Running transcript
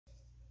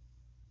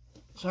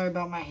Sorry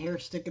about my hair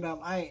sticking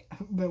up. I've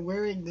been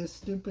wearing this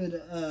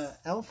stupid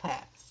elf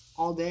hat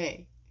all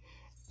day.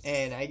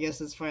 And I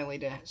guess it's finally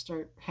to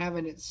start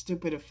having its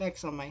stupid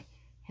effects on my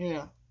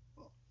hair.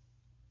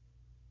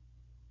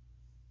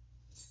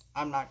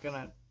 I'm not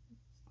gonna.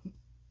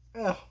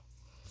 Ugh,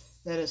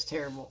 that is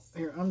terrible.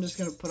 Here, I'm just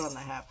gonna put on the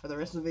hat for the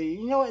rest of the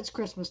video. You know what? It's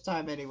Christmas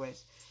time,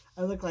 anyways.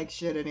 I look like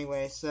shit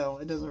anyway, so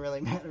it doesn't really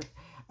matter.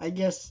 I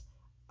guess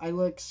I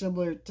look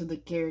similar to the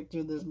character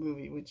in this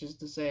movie, which is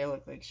to say I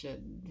look like shit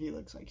and he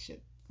looks like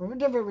shit. For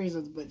different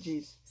reasons, but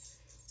jeez.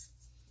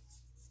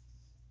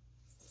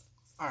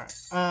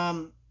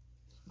 Alright.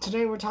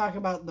 Today we're talking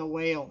about The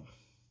Whale.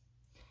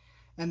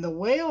 And The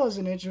Whale is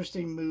an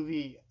interesting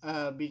movie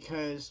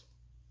because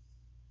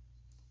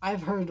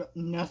I've heard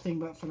nothing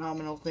but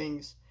phenomenal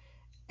things.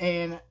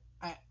 And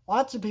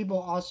lots of people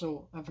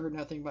also have heard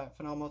nothing but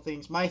phenomenal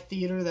things. My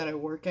theater that I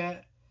work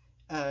at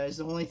is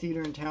the only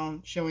theater in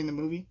town showing the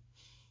movie.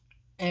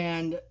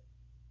 And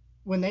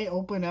when they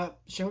open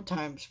up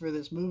showtimes for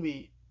this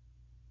movie,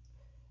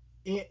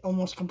 it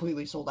almost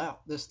completely sold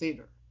out, this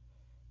theater.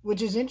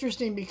 Which is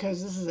interesting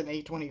because this is an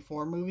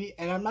A24 movie.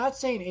 And I'm not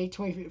saying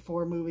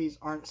A24 movies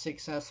aren't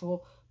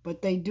successful,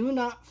 but they do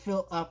not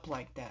fill up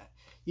like that.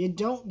 You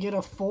don't get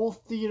a full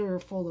theater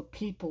full of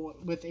people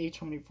with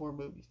A24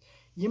 movies.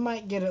 You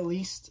might get at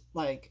least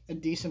like a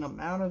decent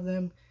amount of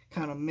them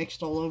kind of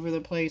mixed all over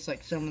the place,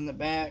 like some in the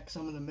back,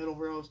 some in the middle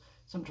rows,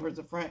 some towards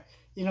the front,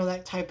 you know,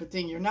 that type of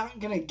thing. You're not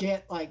going to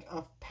get like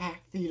a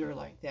packed theater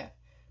like that.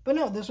 But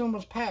no, this one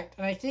was packed.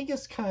 And I think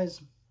it's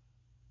because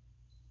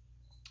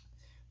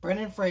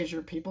Brendan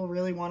Fraser, people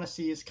really want to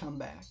see his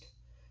comeback.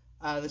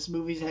 This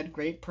movie's had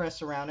great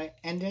press around it.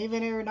 And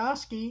David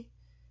Aronofsky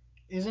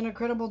is an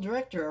incredible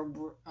director.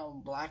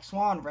 Black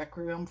Swan,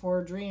 Requiem for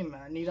a Dream,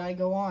 Need I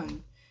Go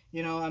On?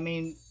 You know, I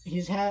mean,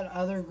 he's had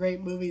other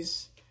great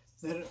movies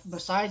that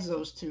besides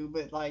those two,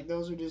 but like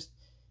those are just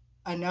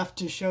enough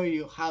to show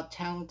you how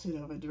talented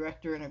of a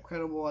director and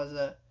incredible as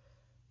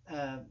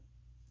a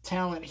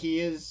talent he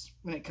is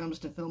when it comes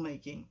to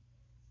filmmaking.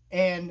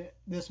 And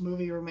this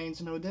movie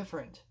remains no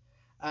different.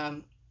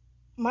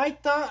 My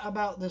thought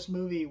about this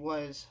movie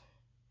was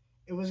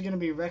it was going to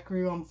be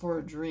Requiem for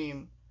a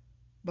Dream,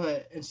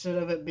 but instead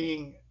of it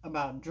being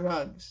about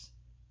drugs,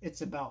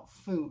 it's about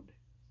food.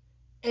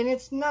 And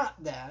it's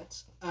not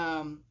that.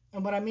 And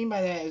what I mean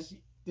by that is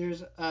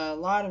there's a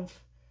lot of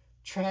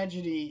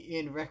tragedy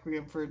in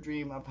Requiem for a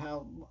Dream of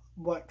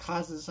what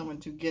causes someone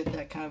to get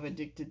that kind of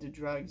addicted to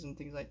drugs and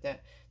things like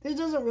that. This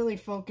doesn't really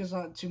focus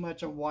on too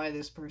much on why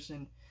this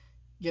person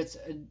gets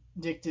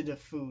addicted to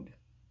food.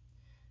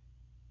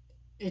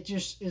 It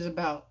just is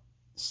about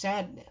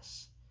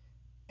sadness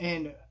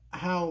and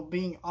how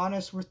being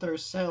honest with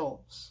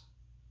ourselves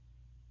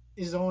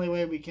is the only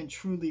way we can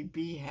truly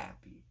be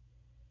happy.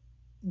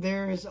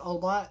 There is a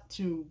lot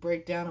to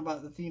break down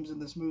about the themes in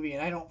this movie,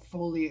 and I don't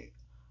fully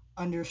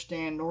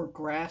understand nor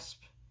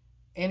grasp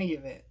any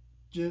of it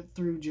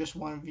through just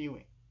one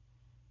viewing.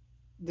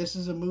 This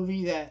is a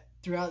movie that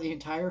throughout the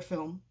entire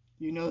film,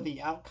 you know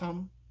the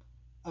outcome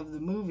of the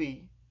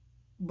movie,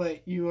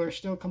 but you are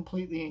still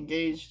completely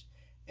engaged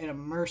and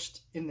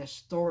immersed in this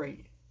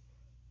story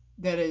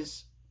that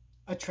is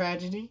a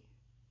tragedy,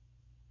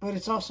 but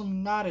it's also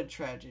not a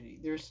tragedy.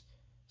 There's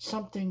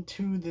something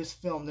to this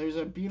film. There's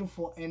a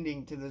beautiful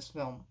ending to this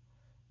film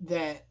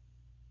that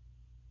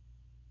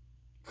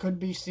could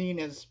be seen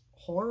as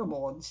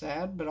horrible and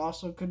sad, but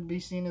also could be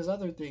seen as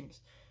other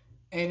things.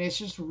 And it's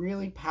just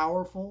really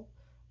powerful.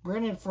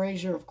 Brendan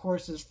Fraser, of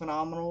course, is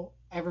phenomenal.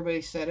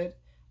 Everybody said it.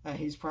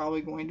 He's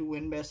probably going to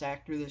win Best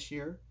Actor this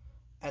year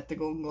at the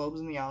Golden Globes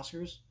and the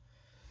Oscars.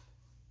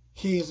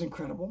 He is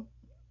incredible.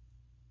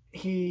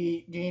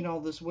 He gained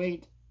all this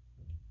weight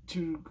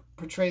to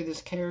portray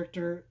this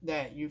character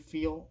that you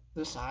feel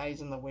the size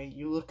and the weight.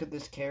 You look at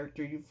this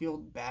character, you feel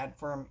bad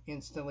for him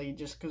instantly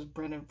just because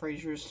Brendan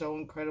Fraser is so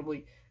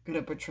incredibly good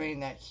at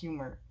portraying that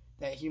humor,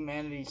 that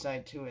humanity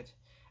side to it.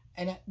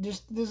 And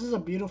this is a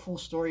beautiful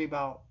story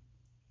about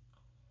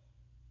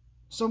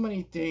so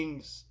many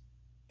things.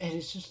 And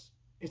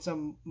it's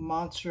a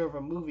monster of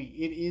a movie.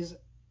 It is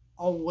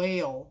a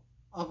whale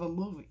of a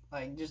movie.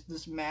 Like, just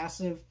this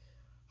massive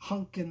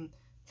hunkin'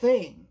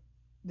 thing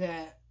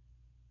that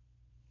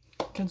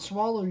can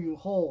swallow you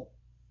whole.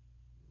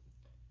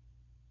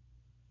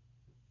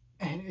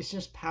 And it's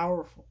just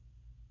powerful.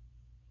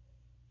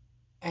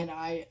 And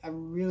I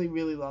really,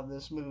 really love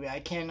this movie.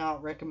 I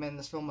cannot recommend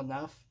this film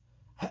enough.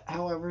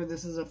 However,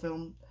 this is a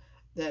film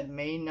that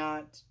may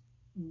not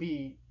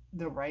be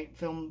the right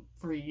film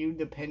for you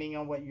depending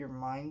on what your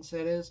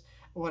mindset is.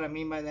 What I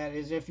mean by that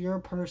is if you're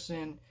a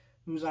person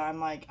who's I'm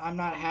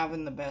not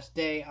having the best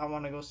day, I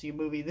want to go see a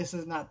movie, this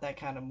is not that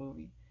kind of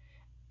movie.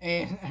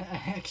 And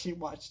I actually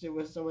watched it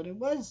with someone who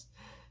was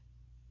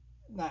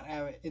not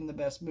in the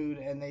best mood,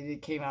 and they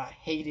came out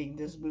hating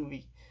this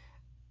movie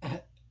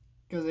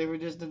because they were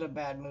just in a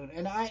bad mood.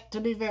 And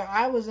to be fair,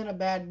 I was in a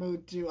bad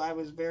mood too. I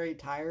was very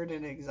tired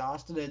and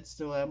exhausted, and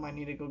still am. I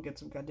need to go get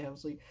some goddamn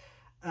sleep.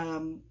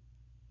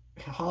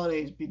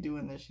 Holidays be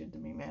doing this shit to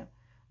me, man.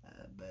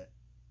 But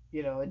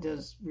you know, it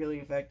does really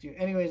affect you.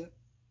 Anyways,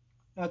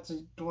 that's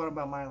what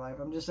about my life.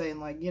 I'm just saying,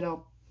 like, you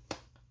know,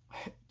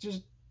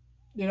 just,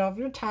 you know, if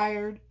you're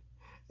tired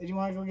and you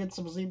want to go get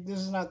some sleep, this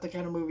is not the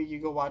kind of movie you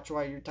go watch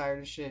while you're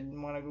tired as shit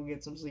and want to go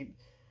get some sleep.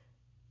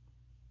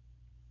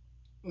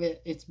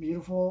 It's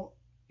beautiful.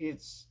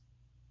 It's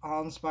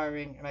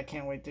awe-inspiring, and I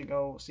can't wait to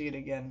go see it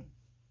again.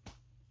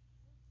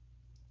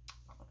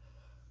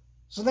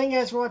 So thank you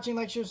guys for watching.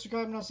 Like, share,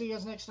 subscribe, and I'll see you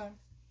guys next time.